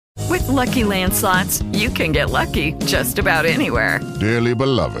Lucky Land Slots, you can get lucky just about anywhere. Dearly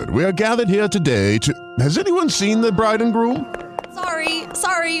beloved, we are gathered here today to... Has anyone seen the bride and groom?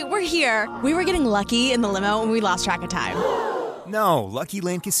 Sorry, we're here. We were getting lucky in the limo and we lost track of time. No, Lucky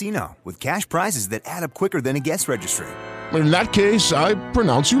Land Casino, with cash prizes that add up quicker than a guest registry. In that case, I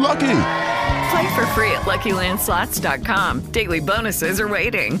pronounce you lucky. Play for free at LuckyLandSlots.com. Daily bonuses are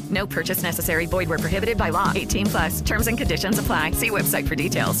waiting. No purchase necessary. Void where prohibited by law. 18+. Terms and conditions apply. See website for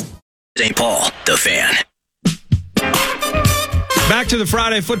details. St. Paul, the Fan. Back to the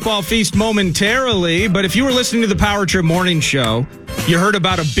Friday Football Feast momentarily, but if you were listening to the Power Trip Morning Show, you heard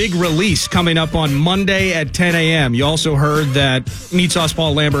about a big release coming up on Monday at 10 a.m. You also heard that Meat Sauce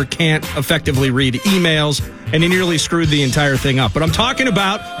Paul Lambert can't effectively read emails, and he nearly screwed the entire thing up. But I'm talking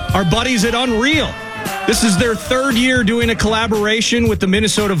about our buddies at Unreal. This is their third year doing a collaboration with the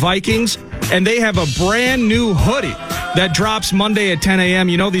Minnesota Vikings, and they have a brand new hoodie that drops Monday at 10 a.m.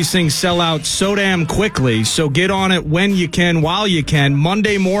 You know these things sell out so damn quickly, so get on it when you can, while you can.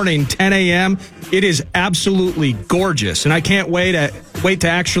 Monday morning, 10 a.m. It is absolutely gorgeous, and I can't wait to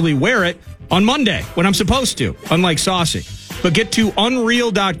actually wear it on Monday when I'm supposed to, unlike Saucy. But get to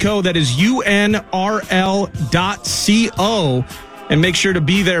unreal.co, that is UNRL.co, and make sure to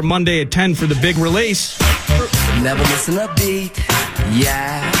be there Monday at 10 for the big release. Never missing a beat,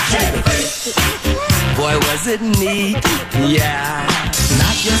 yeah. Boy, was it neat, yeah.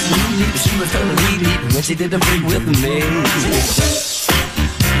 Not just neat, but she was totally neat when she did the freak with me.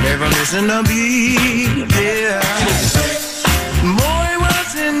 Never missing a beat, yeah. Boy,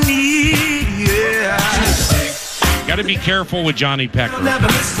 was it neat, yeah. Got to be careful with Johnny Pecker. Never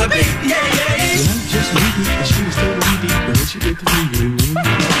miss a beat, yeah. Just neat, but she was totally neat when she did the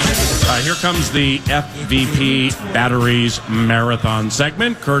Here comes the FVP Batteries Marathon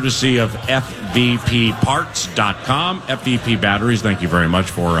segment, courtesy of FVPparts.com. FVP Batteries, thank you very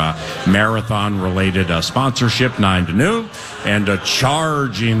much for marathon-related sponsorship, 9 to noon, and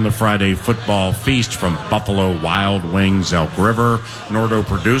charging the Friday Football Feast from Buffalo Wild Wings, Elk River. Nordo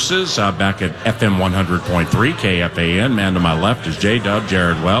produces back at FM 100.3 KFAN. Man to my left is J-Dub,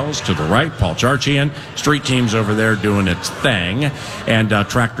 Jared Wells. To the right, Paul Charchian. Street team's over there doing its thing. And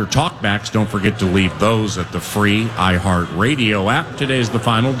Tractor Talkbacks, don't forget to leave those at the free iHeartRadio app. Today's the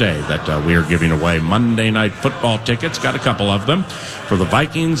final day that we are giving away Monday Night Football tickets. Got a couple of them for the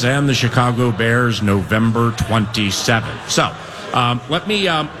Vikings and the Chicago Bears, November 27th. So let me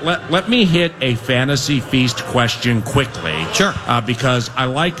hit a fantasy feast question quickly. Sure. Because I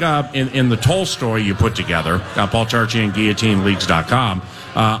like in the Toll story you put together, Paul Charchi and GuillotineLeagues.com.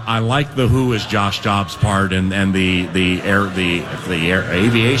 I like the "Who is Josh Dobbs" part and the air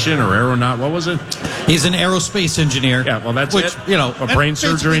aviation or aeronaut. What was it? He's an aerospace engineer. Yeah, well, that's it. You know, a brain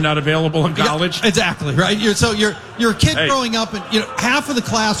surgery not available in college. Yeah, exactly right. You're a kid growing up, and half of the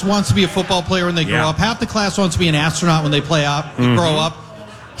class wants to be a football player when they grow up. Half the class wants to be an astronaut when they grow up.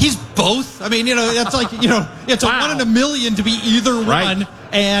 He's both. I mean, that's like it's a 1 in a million to be either one. Right.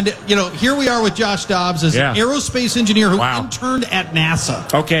 And, here we are with Josh Dobbs as an aerospace engineer who interned at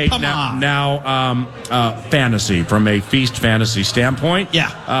NASA. Okay, now fantasy, from a feast fantasy standpoint.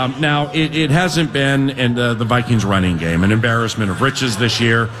 Yeah. Now, it hasn't been in the Vikings running game an embarrassment of riches this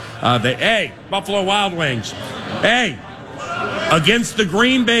year. Buffalo Wild Wings. Hey, against the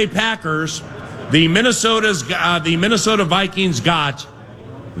Green Bay Packers, the Minnesota Vikings got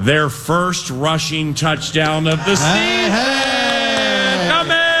their first rushing touchdown of the season.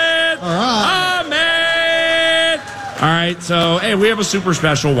 All right, so, we have a super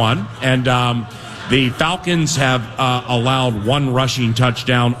special one, and the Falcons have allowed one rushing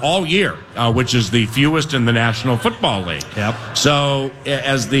touchdown all year, which is the fewest in the National Football League. Yep. So,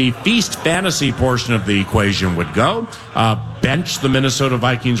 as the feast fantasy portion of the equation would go, bench the Minnesota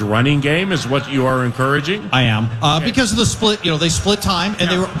Vikings running game is what you are encouraging? I am. Because of the split, they split time, and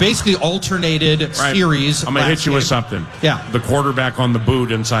they were basically alternated series. I'm going to hit you with something. Yeah. The quarterback on the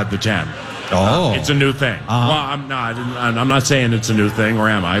boot inside the 10. Oh, it's a new thing. Well, I'm not saying it's a new thing, or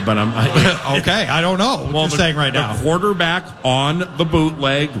am I? But I'm okay. I don't know what you're saying right now. The quarterback on the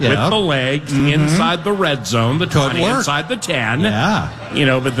bootleg with the legs inside the red zone, the 20 inside the 10.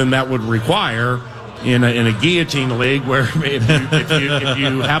 Yeah, but then that would require in a guillotine league where if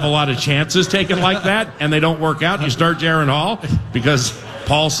you have a lot of chances taken like that and they don't work out, you start Jaron Hall because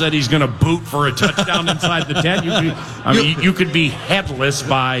Paul said he's going to boot for a touchdown inside the 10. You could be headless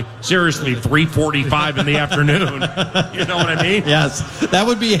by, seriously, 3:45 in the afternoon. You know what I mean? Yes. That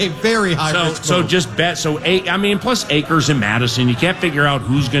would be a very high risk So move. just bet. Plus Akers and Madison, you can't figure out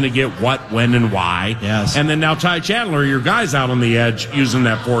who's going to get what, when, and why. Yes. And then now Ty Chandler, your guy's out on the edge using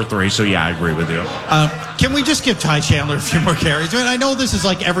that 4-3. So, yeah, I agree with you. Can we just give Ty Chandler a few more carries? I mean, I know this is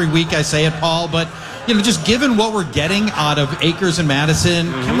like every week I say it, Paul, but just given what we're getting out of Akers and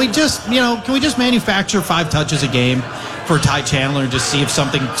Madison, can we just manufacture 5 touches a game for Ty Chandler and just see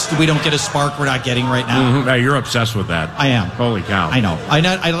if we don't get a spark we're not getting right now? Mm-hmm. You're obsessed with that. I am. Holy cow! I know.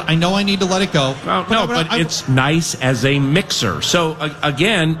 I know. I need to let it go. But it's nice as a mixer. So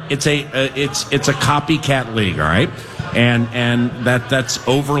again, it's a copycat league. All right. And that's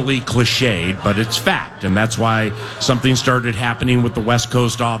overly cliched, but it's fact. And that's why something started happening with the West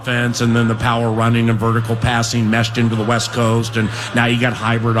Coast offense, and then the power running and vertical passing meshed into the West Coast, and now you got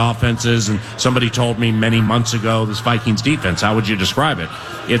hybrid offenses. And somebody told me many months ago, this Vikings defense, how would you describe it?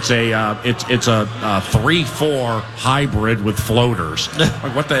 It's a 3-4 hybrid with floaters.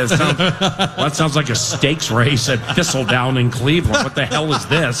 Like what the sounds? That sounds like a stakes race at Thistledown in Cleveland. What the hell is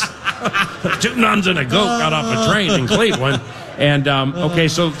this? 2 nuns and a goat got off a train in Cleveland. And okay,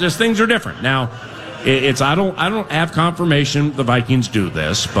 so these things are different now. I don't have confirmation the Vikings do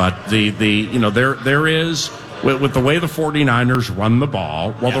this, but there is with the way the 49ers run the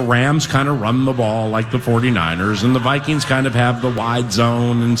ball. Well, the Rams kind of run the ball like the 49ers, and the Vikings kind of have the wide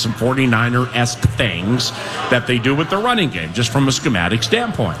zone and some 49er-esque things that they do with their running game, just from a schematic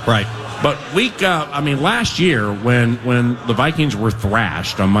standpoint. Right. But last year when the Vikings were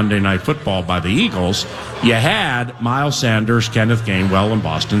thrashed on Monday Night Football by the Eagles, you had Miles Sanders, Kenneth Gainwell, and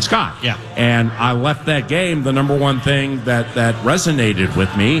Boston Scott. Yeah. And I left that game. The number one thing that resonated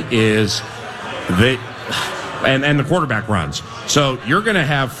with me is and the quarterback runs. So you're going to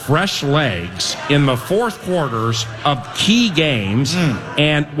have fresh legs in the fourth quarters of key games,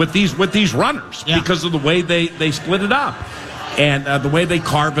 and with these runners because of the way they split it up. And the way they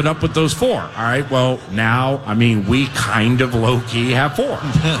carve it up with those 4. All right, well, now, we kind of low-key have 4.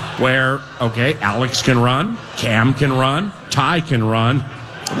 Where, okay, Alex can run, Cam can run, Ty can run.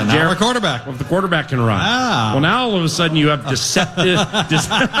 And now our quarterback. Well, the quarterback can run. Ah. Well, now all of a sudden you have deception.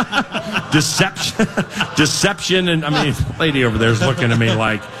 And, the lady over there is looking at me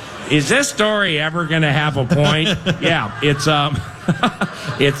like, is this story ever going to have a point? Yeah, it's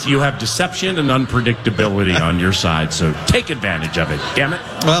you have deception and unpredictability on your side, so take advantage of it. Damn it.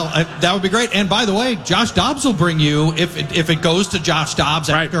 Well, that would be great. And by the way, Josh Dobbs will bring you, if it goes to Josh Dobbs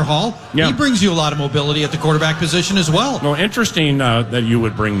after Hall, he brings you a lot of mobility at the quarterback position as well. Well, interesting that you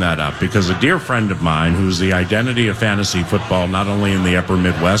would bring that up, because a dear friend of mine who's the identity of fantasy football, not only in the upper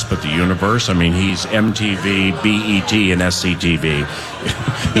Midwest, but the universe. He's MTV, BET, and SCTV.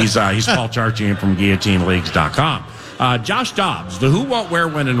 He's Paul Charch from GuillotineLeagues.com. Josh Dobbs, the who, what, where,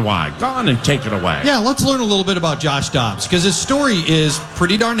 when, and why. Go on and take it away. Yeah, let's learn a little bit about Josh Dobbs, because his story is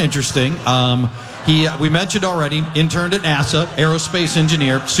pretty darn interesting. We mentioned already, interned at NASA, aerospace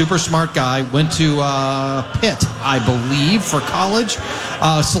engineer, super smart guy, went to Pitt, I believe, for college.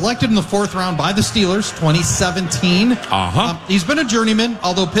 Selected in the 4th round by the Steelers, 2017. He's been a journeyman,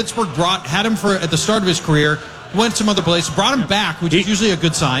 although Pittsburgh had him at the start of his career. Went some other place, brought him back, which is usually a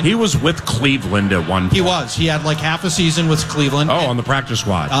good sign. He was with Cleveland at one point. He was. He had like half a season with Cleveland. On the practice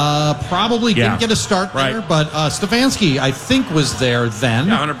squad. Probably didn't get a start there, but Stefanski, I think, was there then.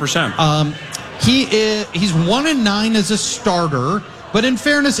 Yeah, 100%. He's 1-9 as a starter, but in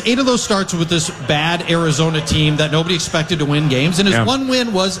fairness, 8 of those starts with this bad Arizona team that nobody expected to win games, and his one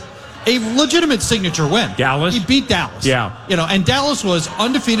win was a legitimate signature win. Dallas? He beat Dallas. Yeah. And Dallas was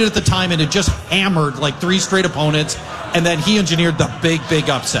undefeated at the time and had just hammered like 3 straight opponents, and then he engineered the big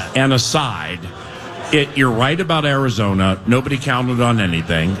upset. And aside, you're right about Arizona. Nobody counted on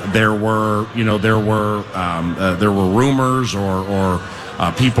anything. There were rumors or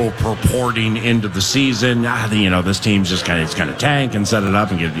people purporting into the season. This team's just kind of tank and set it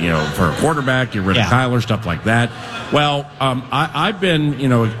up and get for a quarterback, get rid of Kyler, stuff like that. Well, I've been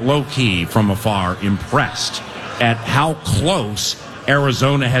low key from afar impressed at how close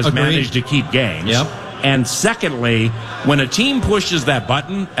Arizona has managed to keep games. Yep. And secondly, when a team pushes that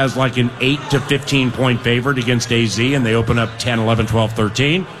button as like an 8 to 15 point favorite against AZ and they open up 10, 11, 12,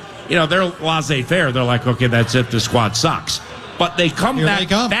 13, they're laissez-faire. They're like, okay, that's it. The squad sucks. But they come back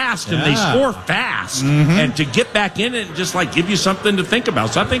fast and they score fast, and to get back in it and just like give you something to think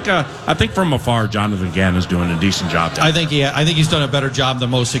about. So I think from afar, Jonathan Gann is doing a decent job there. I think he's done a better job than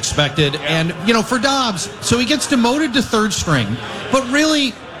most expected. And for Dobbs, so he gets demoted to 3rd string, but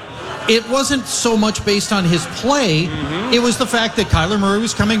really, it wasn't so much based on his play. It was the fact that Kyler Murray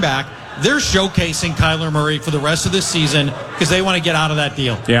was coming back. They're showcasing Kyler Murray for the rest of this season because they want to get out of that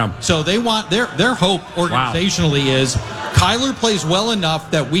deal. Yeah. So they want their hope organizationally is Kyler plays well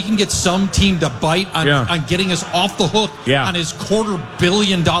enough that we can get some team to bite on getting us off the hook on his $250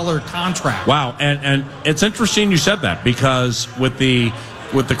 million contract. Wow. And it's interesting you said that because with the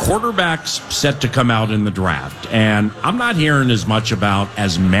quarterbacks set to come out in the draft, and I'm not hearing as much about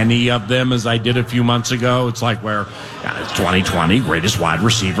as many of them as I did a few months ago. It's like where it's 2020, greatest wide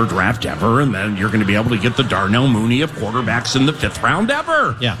receiver draft ever, and then you're going to be able to get the Darnell Mooney of quarterbacks in the 5th round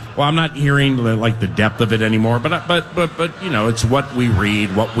ever. Yeah. Well, I'm not hearing like the depth of it anymore, but it's what we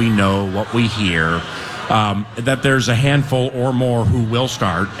read, what we know, what we hear. That there's a handful or more who will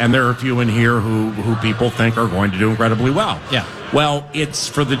start, and there are a few in here who people think are going to do incredibly well. Yeah. Well, it's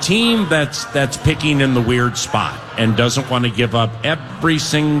for the team that's picking in the weird spot and doesn't want to give up every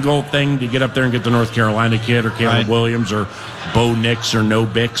single thing to get up there and get the North Carolina kid or Caleb Williams or Bo Nix or No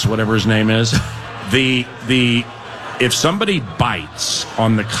Bix, whatever his name is. If somebody bites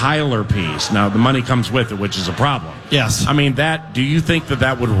on the Kyler piece, now the money comes with it, which is a problem. Yes. I mean, do you think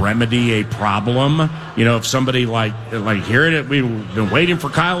that would remedy a problem? You know, if somebody like here it is, we've been waiting for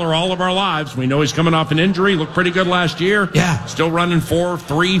Kyler all of our lives. We know he's coming off an injury, looked pretty good last year. Yeah. Still running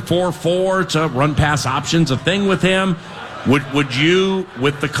 4-3, 4-4. It's a run pass option's a thing with him. Would you,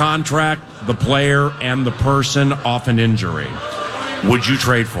 with the contract, the player, and the person off an injury, would you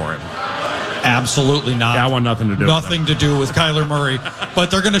trade for him? Absolutely not. I want nothing to do with Kyler Murray. But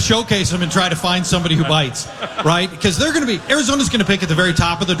they're going to showcase him and try to find somebody who bites, right? Because Arizona's going to pick at the very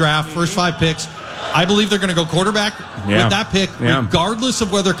top of the draft, first 5 picks. I believe they're going to go quarterback with that pick, regardless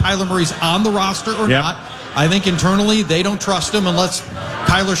of whether Kyler Murray's on the roster or not. I think internally they don't trust him unless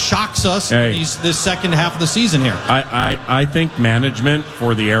Kyler shocks us in this second half of the season here. I think management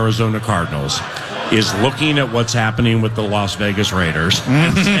for the Arizona Cardinals is looking at what's happening with the Las Vegas Raiders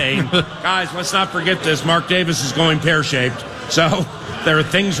and saying, guys, let's not forget this. Mark Davis is going pear-shaped. So there are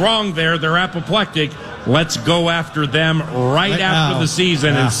things wrong there. They're apoplectic. Let's go after them right after the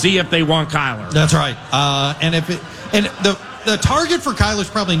season and see if they want Kyler. That's right. The target for Kyler is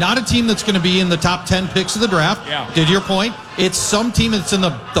probably not a team that's going to be in the top 10 picks of the draft. Yeah. To your point, it's some team that's in the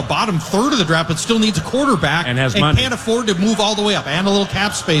bottom third of the draft but still needs a quarterback and has money. Can't afford to move all the way up and a little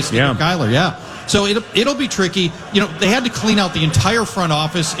cap space to get Kyler. Yeah. So it'll be tricky. You know, they had to clean out the entire front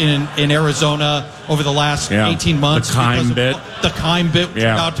office in Arizona over the last 18 months. The Kime bit. The Kime bit turned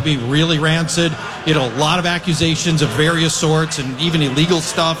out to be really rancid. You know, a lot of accusations of various sorts and even illegal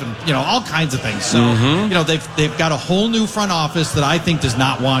stuff and, you know, all kinds of things. So, you know, they've got a whole new front office that I think does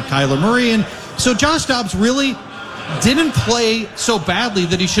not want Kyler Murray. And so Josh Dobbs really didn't play so badly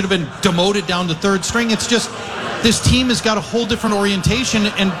that he should have been demoted down to third string. It's just this team has got a whole different orientation,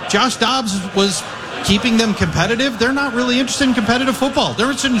 and Josh Dobbs was keeping them competitive. They're not really interested in competitive football. They're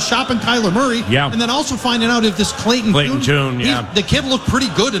interested in shopping Kyler Murray and then also finding out if this Clayton Tune, the kid looked pretty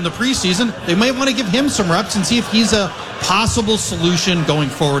good in the preseason. They might want to give him some reps and see if he's a possible solution going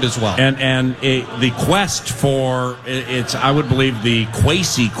forward as well. And the quest for it's, I would believe, the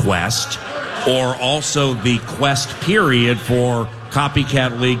Kwesi quest, or also the quest period for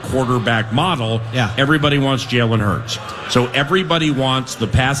copycat league quarterback model. Everybody wants Jalen Hurts. So everybody wants the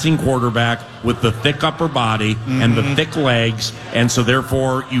passing quarterback with the thick upper body and the thick legs, and so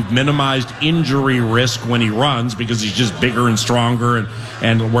therefore you've minimized injury risk when he runs because he's just bigger and stronger,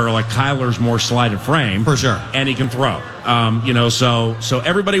 and where like Kyler's more slight of frame for sure, and he can throw. You know, so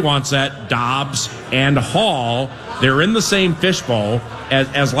everybody wants that. Dobbs and Hall, they're in the same fishbowl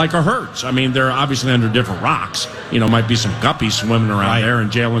as like a Hurts. I mean, they're obviously under different rocks. You know, might be some guppies swimming around there,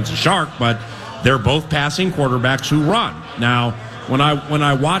 and Jalen's a shark, but they're both passing quarterbacks who run. Now, when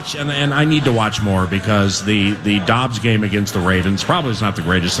I watch, and I need to watch more because the Dobbs game against the Ravens probably is not the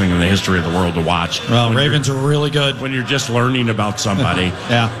greatest thing in the history of the world to watch. Well, Ravens are really good when you're just learning about somebody.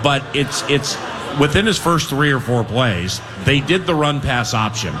 But it's within his first 3 or 4 plays, they did the run pass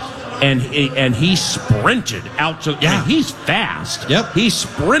option. And he sprinted out to. I mean, he's fast. He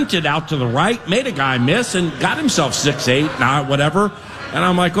sprinted out to the right, made a guy miss, and got himself 6'8", whatever. And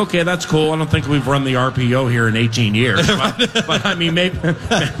I'm like, okay, that's cool. I don't think we've run the RPO here in 18 years. But I mean,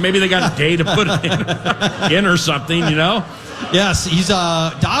 maybe they got a day to put it in or something, you know? Yes,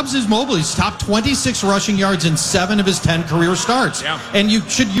 Dobbs is mobile. He's top 26 rushing yards in 7 of his 10 career starts. And you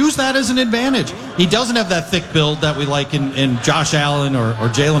should use that as an advantage. He doesn't have that thick build that we like in Josh Allen or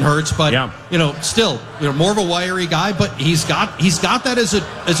Jalen Hurts, but you know, still, you know, more of a wiry guy. But he's got that as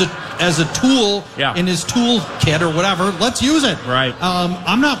a tool in his toolkit or whatever. Let's use it. Right.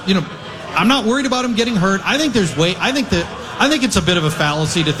 I'm not worried about him getting hurt. I think I think it's a bit of a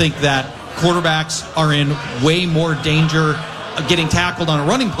fallacy to think that quarterbacks are in way more danger of getting tackled on a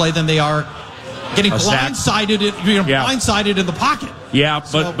running play than they are getting blindsided in the pocket. Yeah,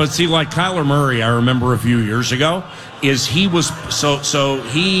 but see, like Kyler Murray, I remember a few years ago, he was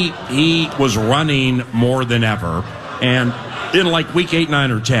running more than ever, and in like week 8,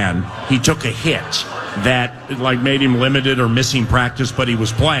 9, or 10, he took a hit that like made him limited or missing practice, but he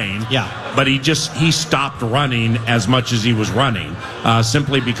was playing. Yeah. But he stopped running as much as he was running,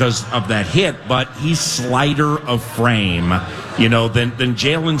 simply because of that hit. But he's slighter of frame, than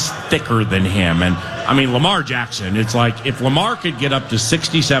Jalen's thicker than him. And I mean, Lamar Jackson, it's like if Lamar could get up to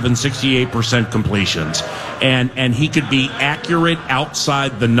 67, 68% completions and he could be accurate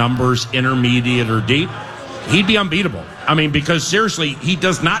outside the numbers, intermediate or deep, he'd be unbeatable. I mean, because seriously, he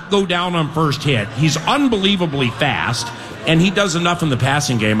does not go down on first hit. He's unbelievably fast, and he does enough in the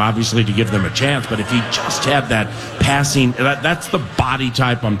passing game, obviously, to give them a chance. But if he just had that passing, that's the body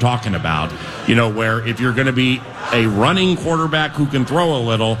type I'm talking about, where if you're going to be a running quarterback who can throw a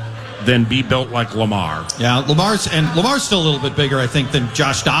little, then be built like Lamar. Yeah, Lamar's still a little bit bigger, I think, than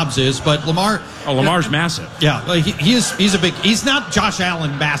Josh Dobbs is, but Lamar's massive. Yeah, he's not Josh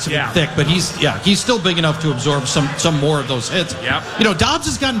Allen massive and thick, but he's still big enough to absorb some more of those hits. Yep. Dobbs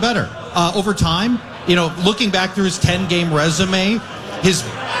has gotten better over time. Looking back through his 10-game resume, his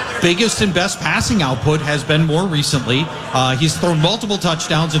biggest and best passing output has been more recently. He's thrown multiple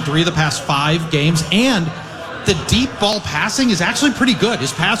touchdowns in 3 of the past 5 games, and the deep ball passing is actually pretty good.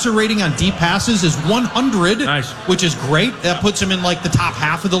 His passer rating on deep passes is 100, nice, which is great. That puts him in like the top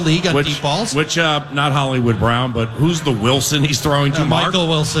half of the league on deep balls. Not Hollywood Brown, but who's the Wilson he's throwing to? Michael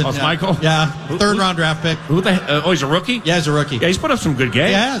Wilson. Oh, it's Michael? Yeah, third-round draft pick. Who he's a rookie? Yeah, he's a rookie. Yeah, he's put up some good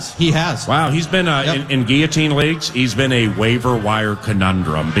games. He has. Wow, he's been in guillotine leagues. He's been a waiver wire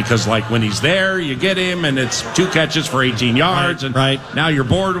conundrum because, like, when he's there, you get him, and it's 2 catches for 18 yards, and now you're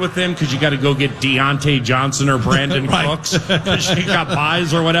bored with him because you got to go get Deontay Johnson or Brandon Cooks because you got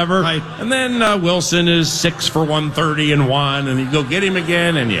buys or whatever. Right. And then Wilson is 6 for 130 and 1, and you go get him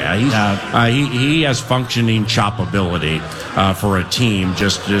again, and he has functioning choppability for a team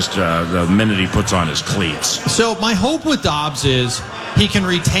just the minute he puts on his cleats. So my hope with Dobbs is he can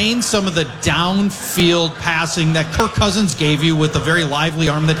retain some of the downfield passing that Kirk Cousins gave you with the very lively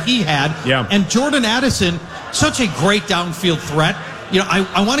arm that he had. Yeah. And Jordan Addison, such a great downfield threat.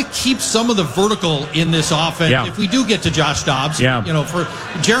 I want to keep some of the vertical in this offense if we do get to Josh Dobbs. Yeah. For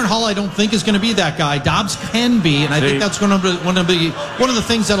Jaron Hall, I don't think is going to be that guy. Dobbs can be, and I think that's going to be one of the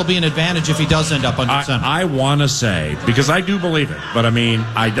things that'll be an advantage if he does end up under center. I want to say, because I do believe it, but I mean,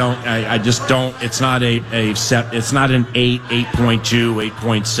 I just don't. It's not a set. It's not an 8, 8.2,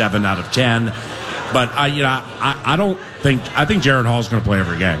 8.7 out of 10. But I don't think. I think Jaron Hall is going to play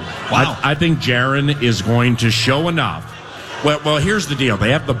every game. Wow. I think Jaron is going to show enough. Well, here's the deal.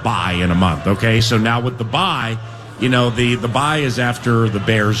 They have the bye in a month, okay? So now with the bye, the bye is after the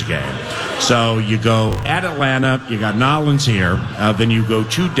Bears game. So you go at Atlanta, you got Nolans here, then you go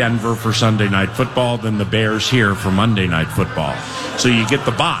to Denver for Sunday Night Football, then the Bears here for Monday Night Football. So you get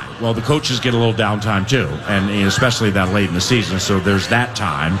the bye. Well, the coaches get a little downtime too, and especially that late in the season, so there's that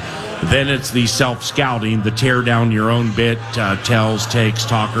time. Then it's the self-scouting, the tear down your own bit, tells, takes,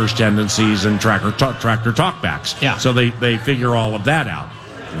 talkers, tendencies, and tractor talkbacks. Yeah. So they figure all of that out.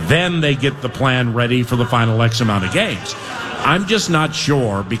 Then they get the plan ready for the final X amount of games. I'm just not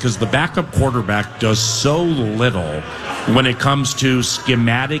sure because the backup quarterback does so little when it comes to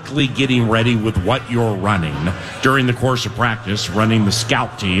schematically getting ready with what you're running during the course of practice, running the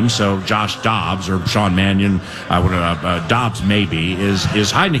scout team. So Josh Dobbs or Sean Mannion, Dobbs maybe, is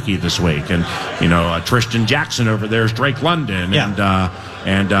Heineke this week. And, Tristan Jackson over there is Drake London. Yeah.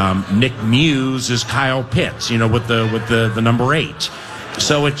 And Nick Muse is Kyle Pitts, with the number 8.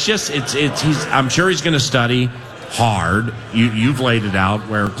 So I'm sure he's going to study hard. You've laid it out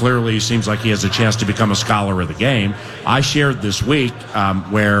where clearly it seems like he has a chance to become a scholar of the game. I shared this week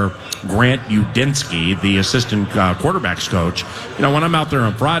where Grant Udinsky, the assistant quarterbacks coach, when I'm out there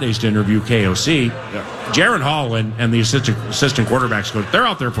on Fridays to interview KOC, Jaron Hall and the assistant quarterbacks coach, they're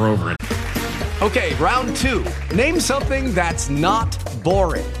out there for over it. Okay, round 2. Name something that's not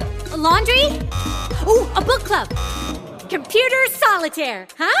boring. A laundry? Ooh, a book club. Computer solitaire,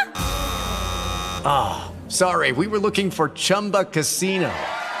 huh? Ah, sorry, we were looking for Chumba Casino.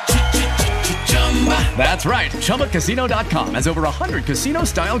 That's right, ChumbaCasino.com has over 100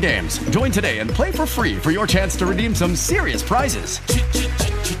 casino-style games. Join today and play for free for your chance to redeem some serious prizes.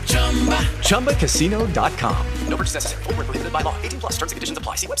 ChumbaCasino.com. No purchase necessary. Void where prohibited by law. 18+. Terms and conditions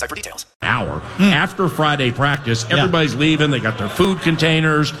apply. See website for details. Hour after Friday practice, everybody's leaving. They got their food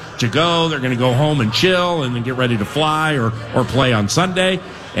containers to go. They're going to go home and chill and then get ready to fly or play on Sunday.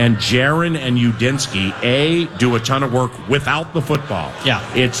 And Jaron and Udinsky, do a ton of work without the football. Yeah.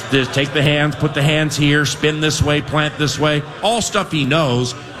 It's just take the hands, put the hands here, spin this way, plant this way. All stuff he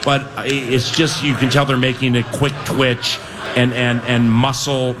knows, but it's just you can tell they're making a quick twitch and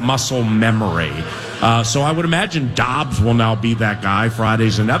muscle memory. So I would imagine Dobbs will now be that guy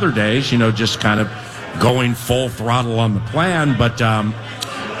Fridays and other days, just kind of going full throttle on the plan. But,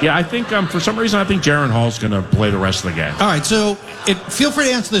 I think for some reason, I think Jaron Hall's going to play the rest of the game. All right, so feel free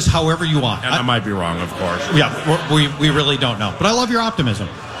to answer this however you want. And I might be wrong, of course. Yeah, we really don't know. But I love your optimism.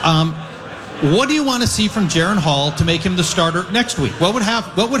 What do you want to see from Jaron Hall to make him the starter next week? What would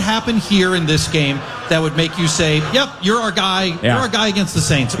happen here in this game that would make you say, "Yep, you're our guy. Yeah. You're our guy against the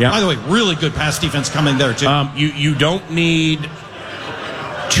Saints"? Yeah. By the way, really good pass defense coming there too. You don't need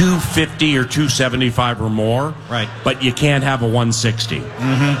 250 or 275 or more, right? But you can't have a 160.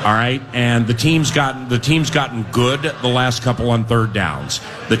 Mm-hmm. All right, and the team's gotten good the last couple on third downs.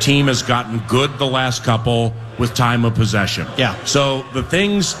 The team has gotten good the last couple with time of possession. Yeah. So the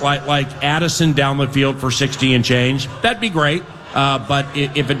things like Addison down the field for 60 and change, that'd be great. But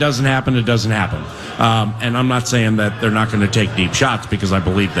if it doesn't happen, it doesn't happen. And I'm not saying that they're not going to take deep shots because I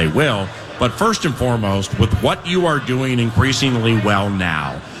believe they will. But first and foremost, with what you are doing increasingly well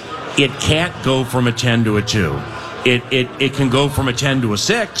now, it can't go from a 10 to a 2. It can go from a 10 to a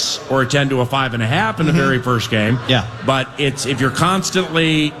 6 or a 10 to a 5.5 in the very first game. Yeah. But if you're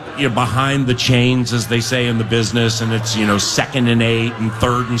constantly behind the chains, as they say in the business, and it's 2nd and 8 and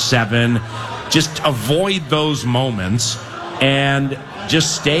 3rd and 7, just avoid those moments and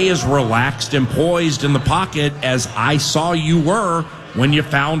just stay as relaxed and poised in the pocket as I saw you were when you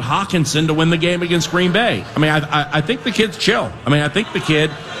found Hawkinson to win the game against Green Bay. I mean, I think the kid's chill. I mean, I think the kid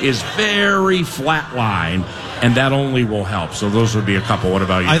is very flatline, and that only will help. So those would be a couple. What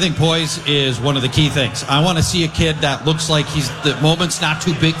about you? I think poise is one of the key things. I want to see a kid that looks like the moment's not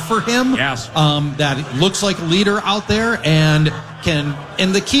too big for him. Yes. That looks like a leader out there and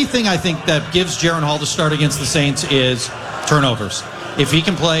the key thing I think that gives Jaron Hall to start against the Saints is turnovers. If he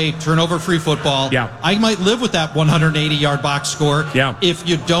can play turnover-free football, I might live with that 180-yard box score. Yeah. If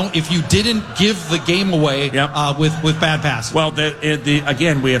you didn't give the game away with bad passes. Well,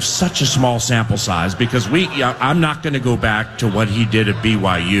 again, we have such a small sample size because I'm not going to go back to what he did at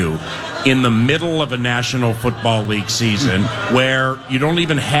BYU in the middle of a National Football League season where you don't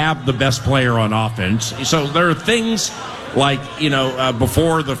even have the best player on offense. So there are things like,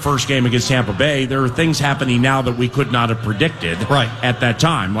 before the first game against Tampa Bay, there are things happening now that we could not have predicted at that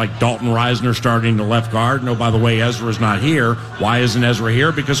time, like Dalton Reisner starting to left guard. No, by the way, Ezra's not here. Why isn't Ezra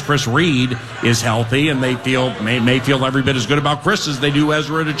here? Because Chris Reed is healthy, and they may feel every bit as good about Chris as they do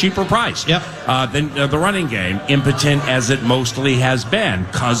Ezra at a cheaper price. Yep. Then the running game, impotent as it mostly has been.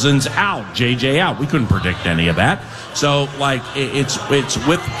 Cousins out, JJ out. We couldn't predict any of that. So, it's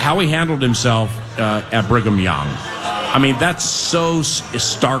with how he handled himself at Brigham Young. I mean, that's so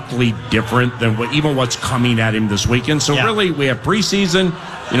starkly different than what's coming at him this weekend. So really, we have preseason,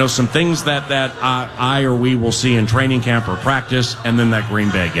 some things that I or we will see in training camp or practice, and then that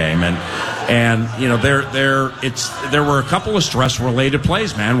Green Bay game. And there were a couple of stress-related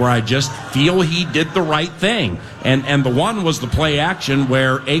plays, man, where I just feel he did the right thing. And the one was the play action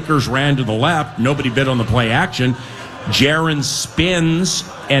where Akers ran to the left, nobody bid on the play action. Jaron spins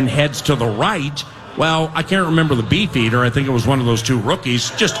and heads to the right. Well, I can't remember the beefeater. I think it was one of those two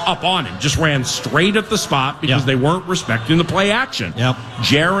rookies just up on him, just ran straight at the spot because they weren't respecting the play action. Yep.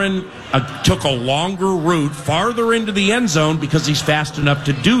 Jaron took a longer route farther into the end zone because he's fast enough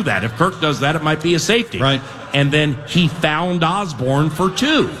to do that. If Kirk does that, it might be a safety. Right. And then he found Osborne for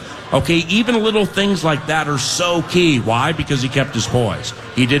 2. Okay, even little things like that are so key. Why? Because he kept his poise.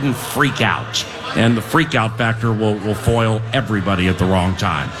 He didn't freak out. And the freak out factor will foil everybody at the wrong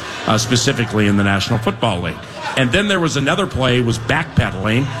time, specifically in the National Football League. And then there was another play, was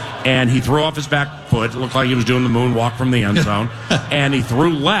backpedaling, and he threw off his back foot. It looked like he was doing the moonwalk from the end zone. And he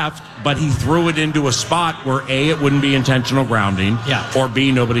threw left, but he threw it into a spot where, A, it wouldn't be intentional grounding, or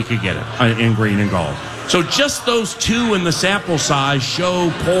B, nobody could get it in green and gold. So just those two in the sample size show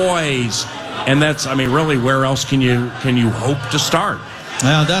poise. And that's, really, where else can you hope to start?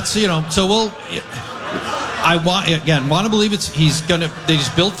 That's, so I want to believe he's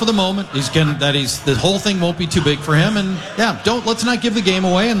built for the moment. The whole thing won't be too big for him. And let's not give the game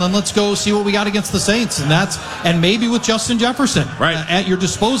away, and then let's go see what we got against the Saints, and maybe with Justin Jefferson at your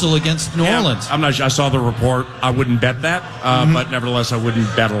disposal against New Orleans. I'm not sure. I saw the report. I wouldn't bet that, but nevertheless, I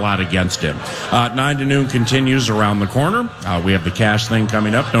wouldn't bet a lot against him. 9 to noon continues around the corner. We have the cash thing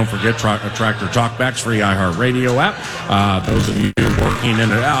coming up. Don't forget Tractor Talkback's free iHeartRadio app. Those of you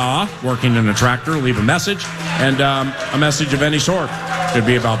working in a tractor, leave a message. And a message of any sort. Could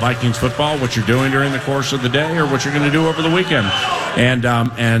be about Vikings football, what you're doing during the course of the day, or what you're going to do over the weekend.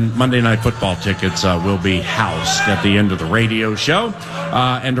 And Monday Night Football tickets will be housed at the end of the radio show.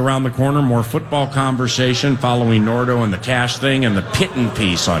 And around the corner, more football conversation following Nordo and the cash thing and the Pitten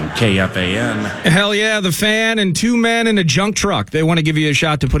piece on KFAN. Hell yeah, the Fan and 2 men in a junk truck. They want to give you a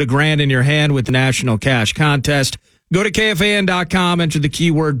shot to put $1,000 in your hand with the National Cash Contest. Go to KFAN.com, enter the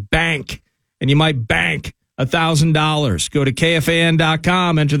keyword bank, and you might bank $1,000. Go to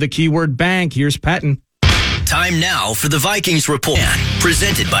KFAN.com, enter the keyword bank. Here's Patton. Time now for the Vikings Report.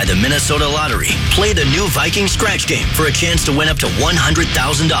 Presented by the Minnesota Lottery. Play the new Vikings scratch game for a chance to win up to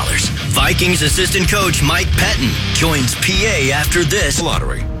 $100,000. Vikings assistant coach Mike Patton joins PA after this.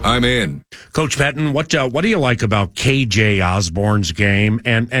 Lottery. I'm in. Coach Patton, what do you like about KJ Osborne's game?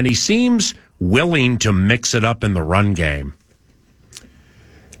 And he seems willing to mix it up in the run game.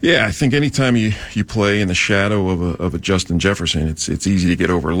 Yeah, I think anytime you play in the shadow of a Justin Jefferson, it's easy to get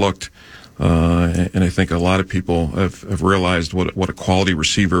overlooked. And I think a lot of people have realized what a quality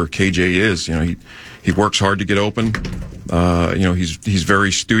receiver KJ is. He works hard to get open. He's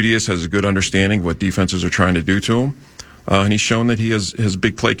very studious, has a good understanding of what defenses are trying to do to him. And he's shown that he has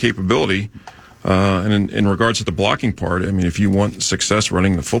big play capability. And in regards to the blocking part, I mean, if you want success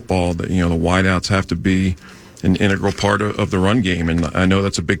running the football, the wideouts have to be an integral part of the run game, and I know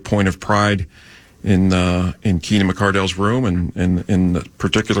that's a big point of pride in Keenan McCardell's room, and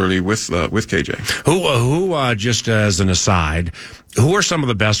particularly with KJ. Who just as an aside, who are some of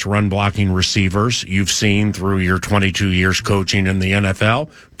the best run blocking receivers you've seen through your 22 years coaching in the NFL?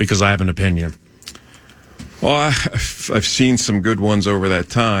 Because I have an opinion. Well, I've seen some good ones over that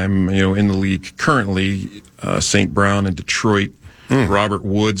time. In the league currently, St. Brown in Detroit, Robert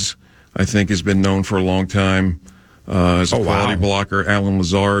Woods, I think, has been known for a long time as a quality blocker. Alan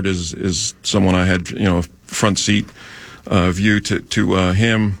Lazard is someone I had, front seat view to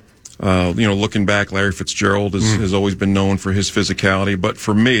him. Looking back, Larry Fitzgerald has always been known for his physicality. But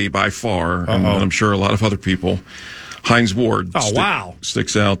for me, by far, and I'm sure a lot of other people, Hines Ward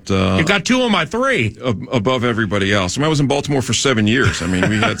sticks out. You got 2 of my 3 above everybody else. I was in Baltimore for 7 years. I mean,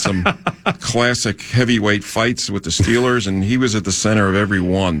 we had some classic heavyweight fights with the Steelers, and he was at the center of every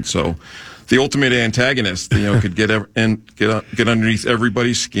one. So, the ultimate antagonist, could get underneath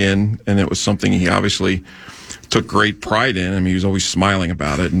everybody's skin, and it was something he obviously took great pride in. I mean, he was always smiling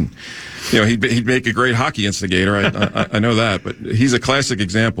about it, and he'd make a great hockey instigator. I know that, but he's a classic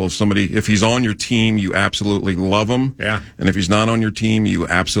example of somebody. If he's on your team, you absolutely love him. Yeah. And if he's not on your team, you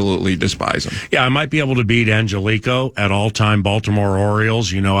absolutely despise him. Yeah, I might be able to beat Angelico at all-time Baltimore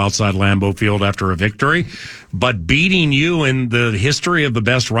Orioles, outside Lambeau Field after a victory. But beating you in the history of the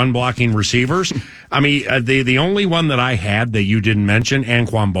best run-blocking receivers, I mean, the only one that I had that you didn't mention,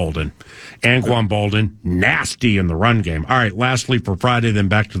 Anquan Boldin. Anquan Boldin, nasty in the run game. All right, lastly for Friday, then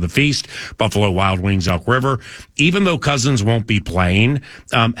back to the feast, Buffalo Wild Wings, Elk River. Even though Cousins won't be playing,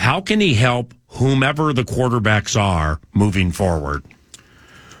 how can he help whomever the quarterbacks are moving forward?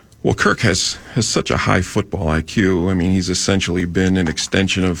 Well, Kirk has such a high football IQ. I mean, he's essentially been an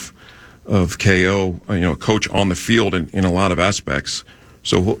extension of KO, a coach on the field in a lot of aspects.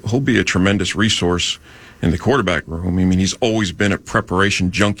 So he'll be a tremendous resource in the quarterback room. I mean, he's always been a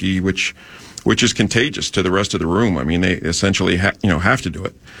preparation junkie, which is contagious to the rest of the room. I mean, they essentially have to do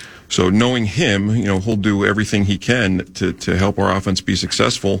it. So knowing him, he'll do everything he can to help our offense be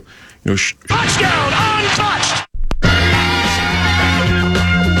successful. Touchdown, untouched.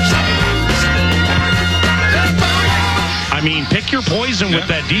 I mean, pick your poison with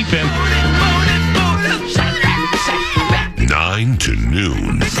that defense. 9 to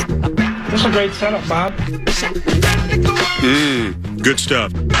noon. This is a great setup, Bob. Good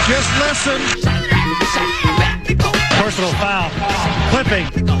stuff. Just listen. Personal foul. Clipping.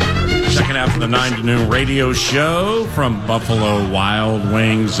 Second half of the 9 to noon radio show from Buffalo Wild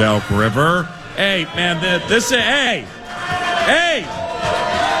Wings, Elk River. Hey, man, hey!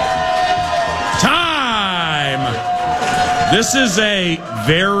 Time! This is a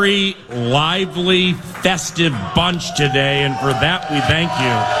very lively, festive bunch today, and for that we thank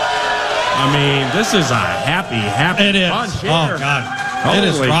you. I mean, this is a happy bunch here. Oh, God. It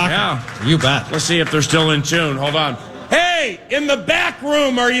is Holy rocking. cow. You bet. Let's see if they're still in tune. Hold on. Hey, in the back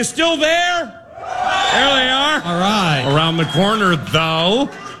room, are you still there? There they are. All right. Around the corner, though.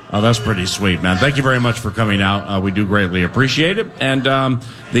 Oh, that's pretty sweet, man. Thank you very much for coming out. We do greatly appreciate it. And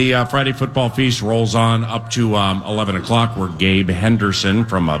the Friday Football Feast rolls on up to 11 o'clock, where Gabe Henderson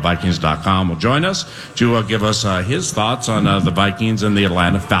from Vikings.com will join us to give us his thoughts on the Vikings and the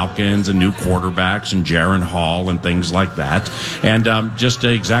Atlanta Falcons and new quarterbacks and Jaron Hall and things like that. And just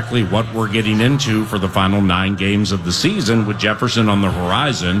exactly what we're getting into for the final 9 games of the season with Jefferson on the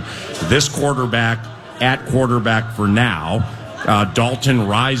horizon. This quarterback at quarterback for now. Dalton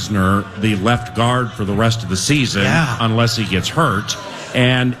Reisner, the left guard for the rest of the season, unless he gets hurt.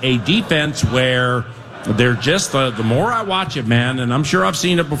 And a defense where they're just, the more I watch it, man, and I'm sure I've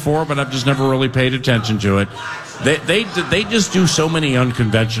seen it before, but I've just never really paid attention to it. They just do so many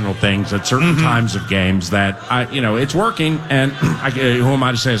unconventional things at certain times of games that, it's working, and who am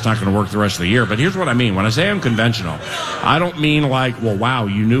I to say it's not going to work the rest of the year? But here's what I mean. When I say unconventional, I don't mean like, well, wow,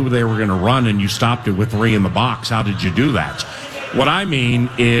 you knew they were going to run and you stopped it with 3 in the box. How did you do that? What I mean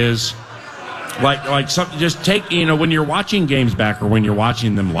is, like something. Just take, when you're watching games back or when you're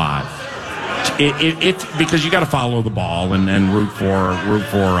watching them live, it because you got to follow the ball and root for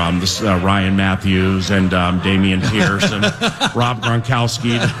Ryan Matthews and Damian Pierce and Rob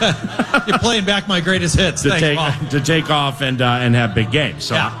Gronkowski. You're playing back my greatest hits. to take off and have big games.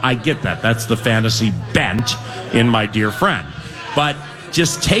 So I get that. That's the fantasy bent in my dear friend, but.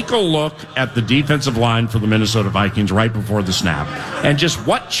 Just take a look at the defensive line for the Minnesota Vikings right before the snap. And just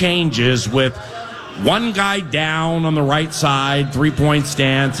what changes with one guy down on the right side, 3-point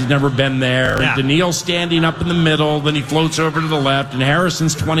stance. He's never been there. Yeah. Daniil standing up in the middle. Then he floats over to the left. And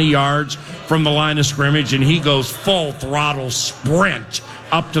Harrison's 20 yards from the line of scrimmage. And he goes full throttle sprint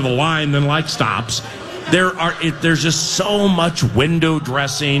up to the line, then stops. There's just so much window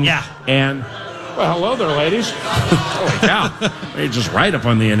dressing. Yeah. And... well, hello there, ladies. Holy cow. You're just right up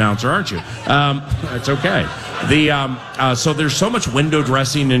on the announcer, aren't you? It's okay. So there's so much window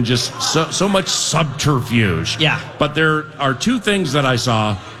dressing and just so much subterfuge. Yeah. But there are 2 things that I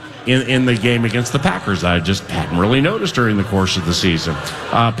saw in the game against the Packers that I just hadn't really noticed during the course of the season.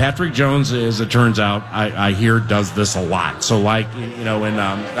 Patrick Jones, as it turns out, I hear does this a lot. So in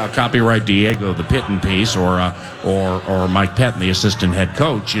Copyright Diego, the Pitten piece, or Mike Pettin, the assistant head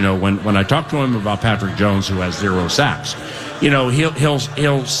coach, when I talk to him about Patrick Jones, who has 0 sacks,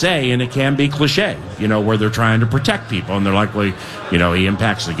 he'll say, and it can be cliche, where they're trying to protect people, and they're like, well, he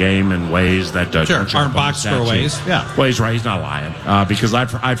impacts the game in ways that aren't box score ways. Yeah, well, he's right. He's not lying because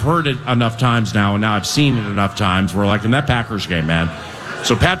I've heard it enough times now, and now I've seen it enough times where, in that Packers game, man.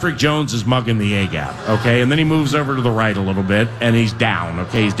 So Patrick Jones is mugging the A gap, okay, and then he moves over to the right a little bit, and he's down.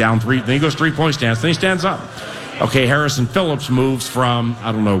 Okay, he's down 3. Then he goes 3-point stance. Then he stands up. Okay, Harrison Phillips moves from,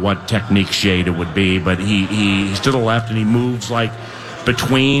 I don't know what technique shade it would be, but he's to the left, and he moves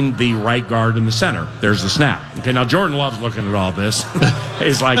between the right guard and the center. There's the snap. Okay, now Jordan Love's looking at all this.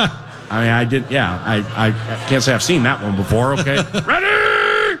 He's like, I can't say I've seen that one before, okay?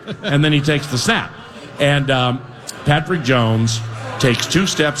 Ready! And then he takes the snap. And Patrick Jones takes 2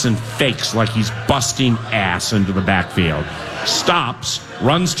 steps and fakes like he's busting ass into the backfield. Stops,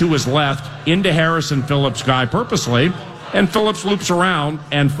 runs to his left, into Harrison Phillips' guy purposely, and Phillips loops around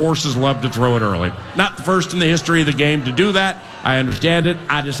and forces Love to throw it early. Not the first in the history of the game to do that. I understand it.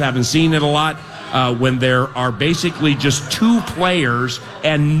 I just haven't seen it a lot when there are basically just 2 players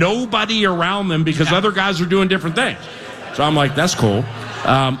and nobody around them because other guys are doing different things. So I'm like, that's cool.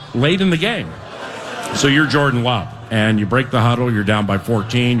 Late in the game. So you're Jordan Love, and you break the huddle. You're down by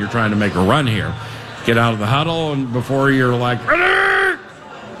 14. You're trying to make a run here. Get out of the huddle, and before you're like,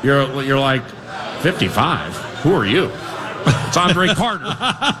 you're like, 55? Who are you? It's Andre Carter,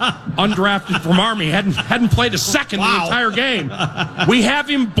 undrafted from Army, hadn't played a second the entire game. We have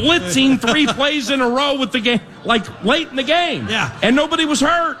him blitzing 3 plays in a row with the game, late in the game. Yeah. And nobody was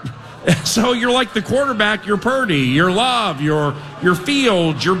hurt. So you're like the quarterback, you're Purdy, you're Love, you're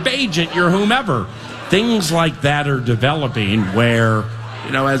Fields, you're Bagent, you're whomever. Things like that are developing where,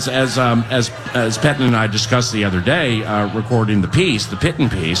 as Pettin and I discussed the other day, recording the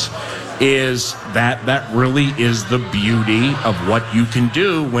Pitten piece, is that really is the beauty of what you can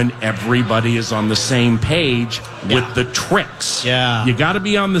do when everybody is on the same page with the tricks. Yeah. You got to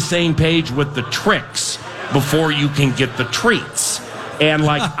be on the same page with the tricks before you can get the treats. And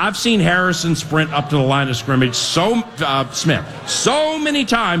I've seen Harrison sprint up to the line of scrimmage, Smith, so many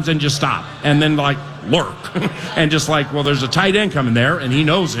times and just stop. And then lurk. And just there's a tight end coming there and he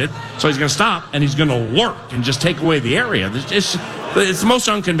knows it. So he's going to stop and he's going to lurk and just take away the area. It's the most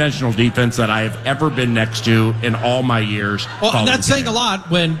unconventional defense that I have ever been next to in all my years. Well, and that's saying a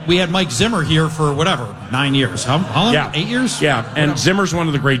lot when we had Mike Zimmer here for, 9 years. How long? Yeah. 8 years? Yeah, and Zimmer's one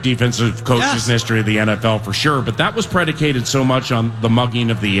of the great defensive coaches in the history of the NFL for sure, but that was predicated so much on the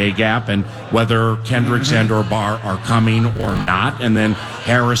mugging of the A-gap and whether Kendricks and or Barr are coming or not. And then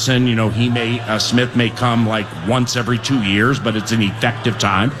Harrison, Smith may come like once every 2 years, but it's an effective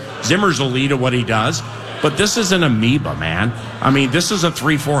time. Zimmer's the lead of what he does. But this is an amoeba, man. I mean, this is a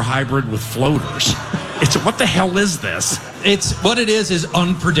 3-4 hybrid with floaters. What the hell is this? It's what it is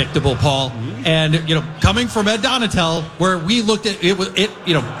unpredictable, Paul. And coming from Ed Donatel, where we looked at it,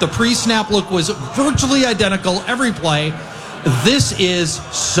 the pre-snap look was virtually identical every play. This is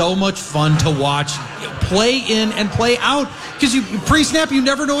so much fun to watch, play in and play out, because pre-snap you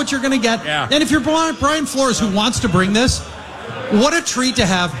never know what you're going to get. Yeah. And if you're Brian Flores, who wants to bring this, what a treat to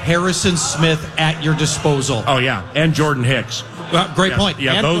have Harrison Smith at your disposal. Oh, yeah, and Jordan Hicks. Great point.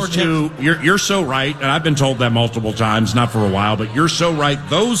 Yeah, and those Jordan two, you're so right, and I've been told that multiple times, not for a while, but you're so right.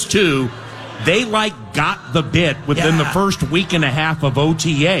 Those two, they got the bit within the first week and a half of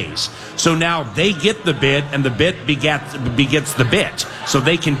OTAs. So now they get the bit, and the bit begets the bit. So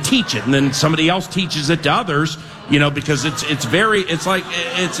they can teach it, and then somebody else teaches it to others, because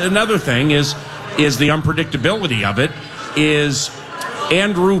it's another thing is the unpredictability of it. Is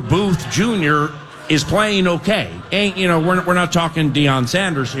Andrew Booth Jr. is playing okay. We're not talking Deion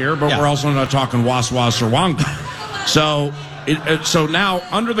Sanders here, but we're also not talking Waswa Sirwanga. So now,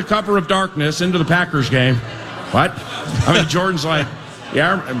 under the cover of darkness, into the Packers game. What? I mean, Jordan's like,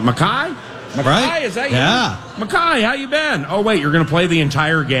 Mackay? Right. Is that you? Yeah. Mackay, how you been? Oh, wait, you're going to play the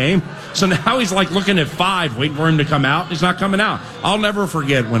entire game? So now he's like looking at 5, waiting for him to come out. He's not coming out. I'll never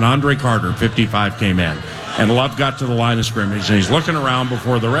forget when Andre Carter, 55, came in. And Love got to the line of scrimmage, and he's looking around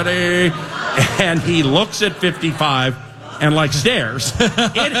before the ready, and he looks at 55 and stares.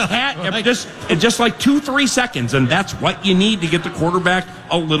 It had just like 2-3 seconds, and that's what you need to get the quarterback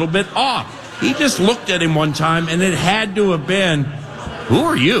a little bit off. He just looked at him one time, and it had to have been, who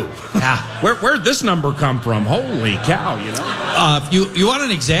are you? Yeah. Where'd this number come from? Holy cow! If you want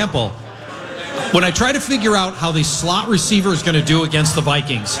an example. When I try to figure out how the slot receiver is going to do against the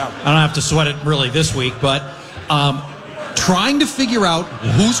Vikings, I don't have to sweat it really this week, but trying to figure out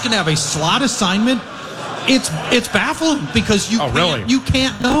who's going to have a slot assignment, it's baffling because you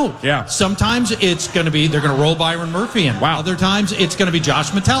can't know. Yeah. Sometimes they're going to roll Byron Murphy in. Wow. Other times it's going to be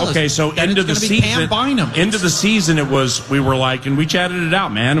Josh Metellus. Okay, so into the season we were like, and we chatted it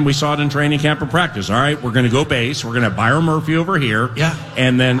out, man, and we saw it in training camp and practice. All right, we're going to go base. We're going to have Byron Murphy over here. Yeah.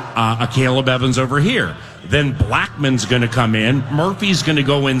 And then a Caleb Evans over here. Then Blackman's going to come in. Murphy's going to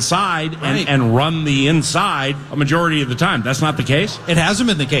go inside and run the inside a majority of the time. That's not the case? It hasn't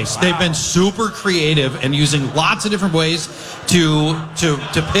been the case. Wow. They've been super creative and using lots of different ways to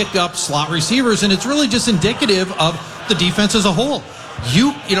pick up slot receivers, and it's really just indicative of the defense as a whole.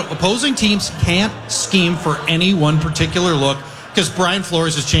 Opposing teams can't scheme for any one particular look because Brian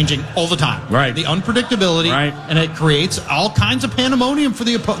Flores is changing all the time. Right. The unpredictability, and it creates all kinds of pandemonium for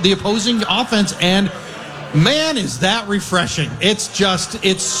the opposing offense, and man, is that refreshing.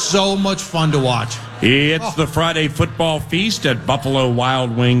 It's so much fun to watch. It's the Friday football feast at Buffalo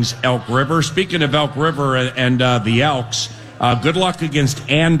Wild Wings Elk River. Speaking of Elk River and the Elks, good luck against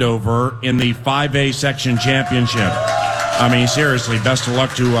Andover in the 5A section championship. I mean, seriously, best of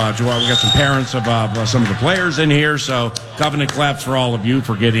luck to we got some parents of some of the players in here, so covenant claps for all of you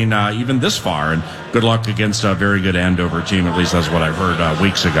for getting even this far, and good luck against a very good Andover team. At least that's what I heard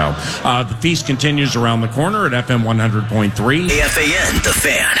weeks ago. The feast continues around the corner at FM 100.3. AFAN, The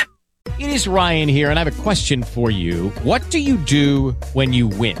Fan. It is Ryan here, and I have a question for you. What do you do when you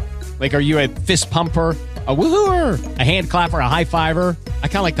win? Like, are you a fist pumper, a woohooer, a hand clapper, a high fiver? I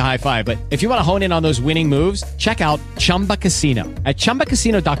kind of like the high five, but if you want to hone in on those winning moves, check out Chumba Casino. At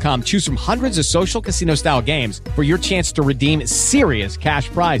ChumbaCasino.com, choose from hundreds of social casino-style games for your chance to redeem serious cash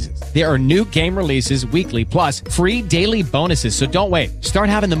prizes. There are new game releases weekly, plus free daily bonuses, so don't wait. Start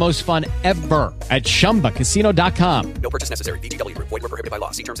having the most fun ever at ChumbaCasino.com. No purchase necessary. VGW. Void where prohibited by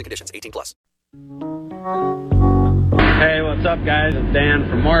law. See terms and conditions. 18+. Hey, what's up, guys? It's Dan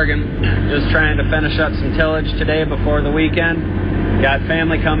from Morgan. Just trying to finish up some tillage today before the weekend. Got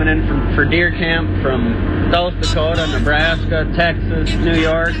family coming in for deer camp from South Dakota, Nebraska, Texas, New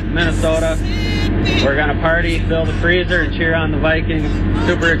York, Minnesota. We're going to party, fill the freezer, and cheer on the Vikings.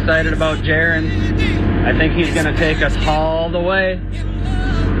 Super excited about Jaron. I think he's going to take us all the way.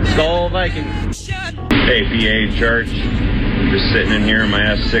 Skol Vikings. Hey, PA Charch. Just sitting in here in my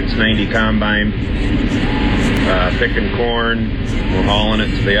S690 combine, picking corn. We're hauling it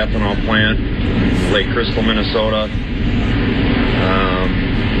to the ethanol plant, Lake Crystal, Minnesota.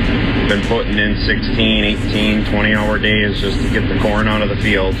 been putting in 16, 18, 20-hour days just to get the corn out of the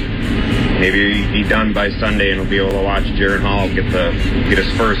field. Maybe he'll be done by Sunday and we'll be able to watch Jaron Hall get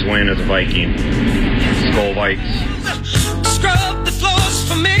his first win as a Viking. Skol Vikes. Scrub the floors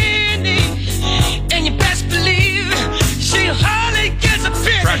for Minnie, and you best believe she hardly gets a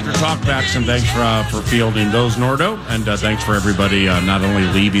pity. Tractor Talkbacks, and thanks for fielding those, Nordo. And thanks for everybody not only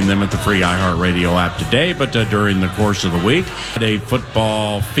leaving them at the free iHeartRadio app today, but during the course of the week. A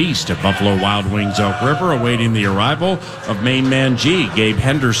football feast at Buffalo Wild Wings Elk River, awaiting the arrival of main man G, Gabe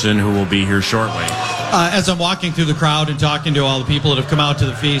Henderson, who will be here shortly. As I'm walking through the crowd and talking to all the people that have come out to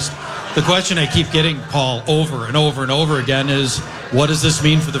the feast, the question I keep getting, Paul, over and over and over again is, what does this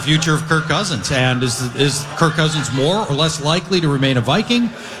mean for the future of Kirk Cousins? And is Kirk Cousins more or less likely to remain a Viking,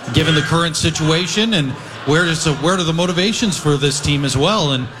 given the current situation? And where are the motivations for this team as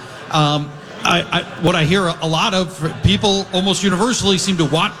well? And what I hear a lot of people almost universally seem to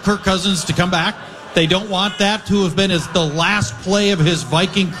want Kirk Cousins to come back. They don't want that to have been the last play of his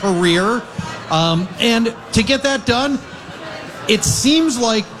Viking career. And to get that done, it seems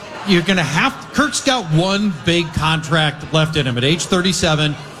like you're going to Kirk's got one big contract left in him. At age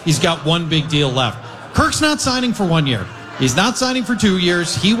 37, he's got one big deal left. Kirk's not signing for 1 year. He's not signing for 2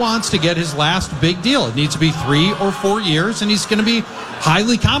 years. He wants to get his last big deal. It needs to be 3 or 4 years, and he's going to be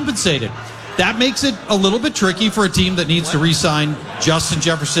highly compensated. That makes it a little bit tricky for a team that needs to re-sign Justin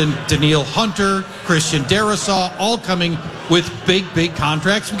Jefferson, Danielle Hunter, Christian Darrisaw, all coming with big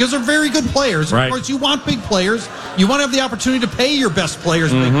contracts because they're very good players. Right. Of course, you want big players. You want to have the opportunity to pay your best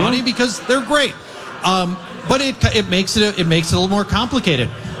players big money because they're great. But it makes it a little more complicated.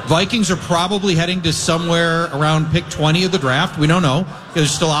 Vikings are probably heading to somewhere around pick 20 of the draft. We don't know.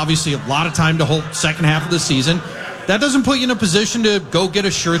 There's still obviously a lot of time to hold second half of the season. That doesn't put you in a position to go get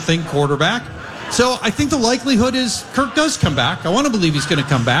a sure thing quarterback. So I think the likelihood is Kirk does come back. I want to believe he's going to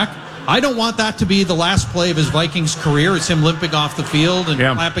come back. I don't want that to be the last play of his Vikings career. It's him limping off the field and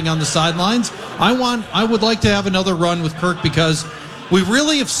clapping on the sidelines. I would like to have another run with Kirk because we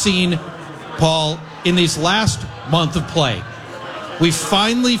really have seen, Paul, in these last month of play, we've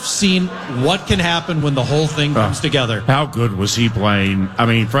finally seen what can happen when the whole thing comes together. How good was he playing? I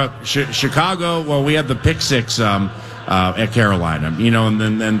mean, from Chicago, well, we had the pick six at Carolina, and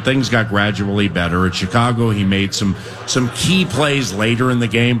then things got gradually better. At Chicago, he made some key plays later in the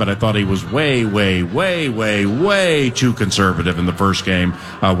game, but I thought he was way too conservative in the first game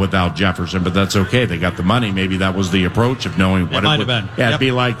without Jefferson. But that's okay. They got the money. Maybe that was the approach of knowing what it might have been. Yeah, it'd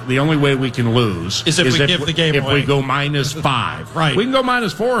be like the only way we can lose is if we give the game away. If we go -5. Right. We can go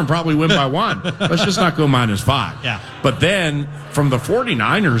 -4 and probably win by 1. Let's just not go -5. Yeah. But then from the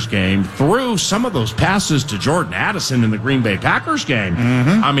 49ers game through some of those passes to Jordan Addison in the Green Bay Packers game,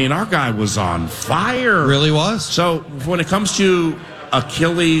 I mean, our guy was on fire. Really was. So when it comes to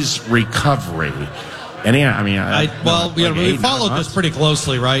Achilles recovery, and we followed this pretty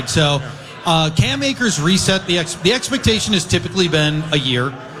closely, right? So Cam Akers reset the expectation has typically been a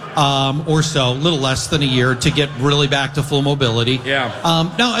year. Or so, a little less than a year to get really back to full mobility. Yeah.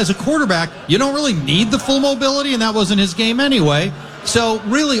 Now, as a quarterback, you don't really need the full mobility, and that wasn't his game anyway. So,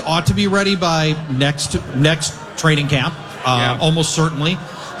 really ought to be ready by next training camp, almost certainly.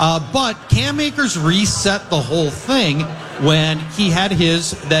 But Cam Akers reset the whole thing when he had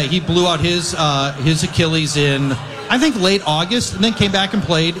he blew out his Achilles in, I think, late August, and then came back and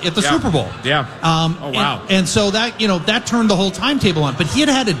played at the Super Bowl. Yeah. Oh, wow. And so that turned the whole timetable on. But he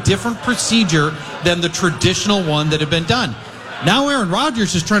had a different procedure than the traditional one that had been done. Now Aaron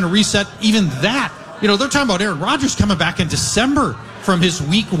Rodgers is trying to reset even that. They're talking about Aaron Rodgers coming back in December from his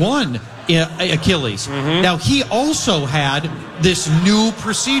week 1 Achilles. Now, he also had this new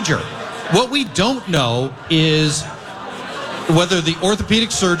procedure. What we don't know is whether the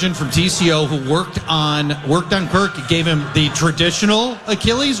orthopedic surgeon from TCO who worked on Kirk gave him the traditional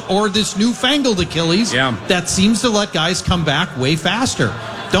Achilles or this newfangled Achilles that seems to let guys come back way faster.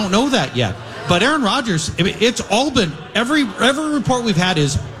 Don't know that yet. But Aaron Rodgers, it's all been, every report we've had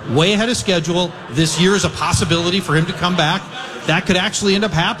is way ahead of schedule. This year is a possibility for him to come back. That could actually end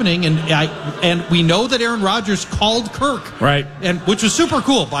up happening, and we know that Aaron Rodgers called Kirk, right? And which was super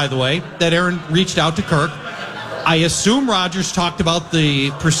cool, by the way, that Aaron reached out to Kirk. I assume Rodgers talked about the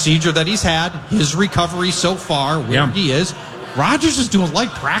procedure that he's had, his recovery so far, where he is. Rodgers is doing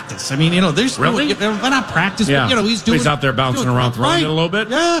light practice. I mean, there's really not practice, but he's out there bouncing around, throwing it a little bit.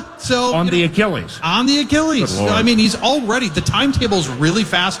 Yeah, so on the Achilles. On the Achilles. I mean, he's already the timetable's really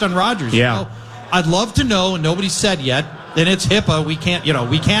fast on Rodgers. Yeah, so I'd love to know, and nobody's said yet. And it's HIPAA. We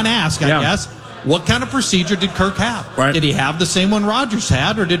can't ask. I guess. What kind of procedure did Kirk have? Right. Did he have the same one Rodgers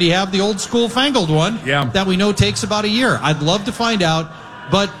had, or did he have the old school fangled one that we know takes about a year? I'd love to find out.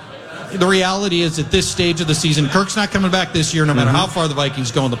 But the reality is at this stage of the season, Kirk's not coming back this year no matter how far the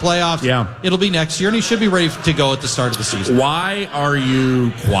Vikings go in the playoffs. Yeah. It'll be next year, and he should be ready to go at the start of the season. Why are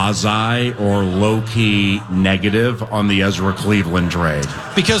you quasi or low-key negative on the Ezra Cleveland trade?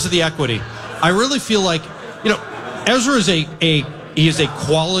 Because of the equity. I really feel like, Ezra is he is a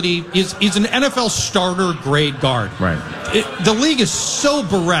quality, he's an NFL starter grade guard. Right. The league is so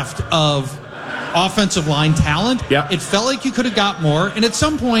bereft of offensive line talent. Yeah. It felt like you could have got more, and at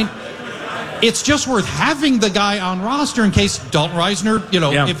some point, it's just worth having the guy on roster in case Dalton Reisner,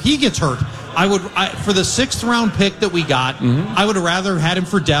 if he gets hurt. For the 6th round pick that we got, I would have rather had him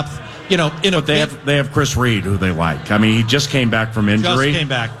for depth. But they have Chris Reed, who they like. I mean, he just came back from injury. Just came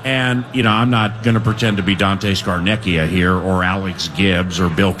back. And, I'm not going to pretend to be Dante Scarnecchia here or Alex Gibbs or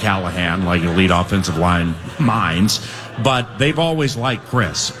Bill Callahan, like elite offensive line minds. But they've always liked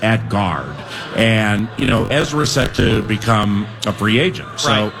Chris at guard. And, Ezra's set to become a free agent. So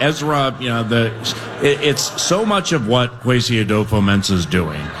right. Ezra, it's so much of what Kwesi Adofo-Mensah's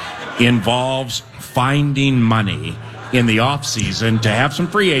doing involves finding money in the offseason to have some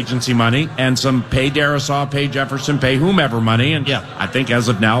free agency money and some pay Darisaw, pay Jefferson, pay whomever money. And I think as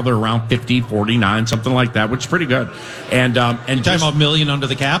of now, they're around 50, 49, something like that, which is pretty good. And you're talking about $1 million under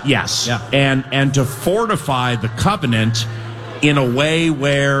the cap? Yes. Yeah. And to fortify the covenant in a way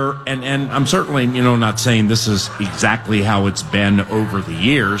where, and I'm certainly, not saying this is exactly how it's been over the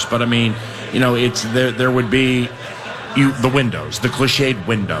years, but I mean, it's there would be the windows, the cliched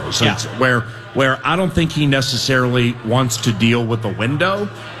windows. Yeah. It's where I don't think he necessarily wants to deal with the window.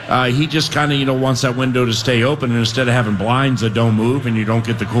 He just kind of, wants that window to stay open, and instead of having blinds that don't move and you don't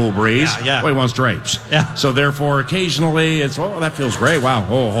get the cool breeze, well, he wants drapes. Yeah. So therefore, occasionally it's, that feels great. Wow.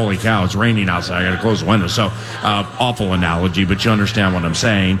 Oh, holy cow. It's raining outside. I got to close the window. So awful analogy, but you understand what I'm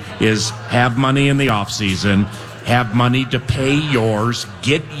saying is have money in the off season, have money to pay yours,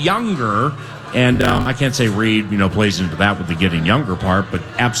 get younger. And I can't say Reed, plays into that with the getting younger part, but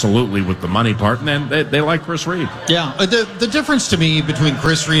absolutely with the money part. And then they like Chris Reed. Yeah. The difference to me between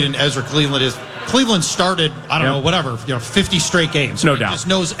Chris Reed and Ezra Cleveland is Cleveland started, 50 straight games. No doubt. He just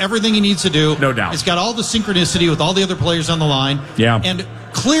knows everything he needs to do. No doubt. He's got all the synchronicity with all the other players on the line. Yeah. And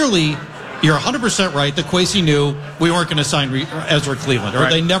clearly, you're 100% right that Kwesi knew we weren't going to sign Ezra Cleveland, or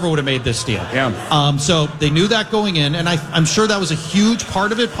they never would have made this deal. Yeah. So they knew that going in, and I'm sure that was a huge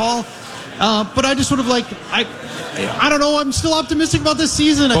part of it, Paul. But I just would have I don't know. I'm still optimistic about this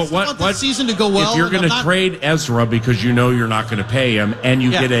season. I want this season to go well. If you're going to trade Ezra because you're not going to pay him, and you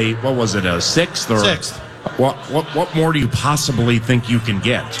get a 6th or 6th. What more do you possibly think you can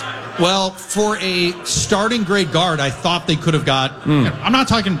get? Well, for a starting grade guard, I thought they could have got. I'm not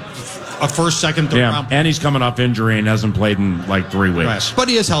talking a 1st, 2nd, 3rd round. And he's coming off injury and hasn't played in 3 weeks. Right. But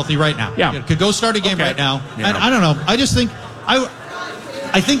he is healthy right now. Yeah, he could go start a game right now. Yeah. And I don't know. I just think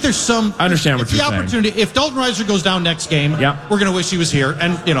I think there's some. I understand what you're saying. The opportunity. If Dalton Reisner goes down next game, we're going to wish he was here,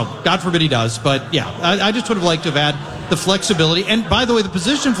 and God forbid he does. But I just would have liked to have had the flexibility, and by the way, the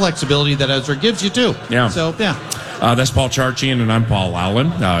position flexibility that Ezra gives you too. Yeah. So that's Paul Charchian, and I'm Paul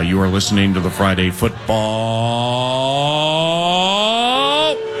Allen. You are listening to the Friday Football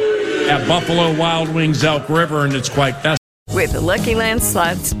at Buffalo Wild Wings Elk River, and it's quite festive. With the Lucky Land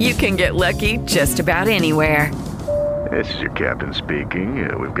Slots, you can get lucky just about anywhere. This is your captain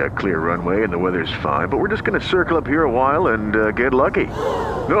speaking. We've got clear runway and the weather's fine, but we're just going to circle up here a while and get lucky.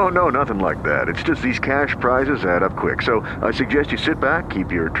 No, nothing like that. It's just these cash prizes add up quick. So I suggest you sit back,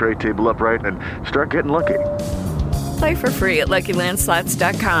 keep your tray table upright, and start getting lucky. Play for free at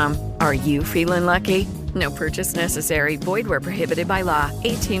LuckyLandSlots.com. Are you feeling lucky? No purchase necessary. Void where prohibited by law.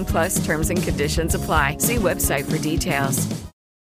 18+ terms and conditions apply. See website for details.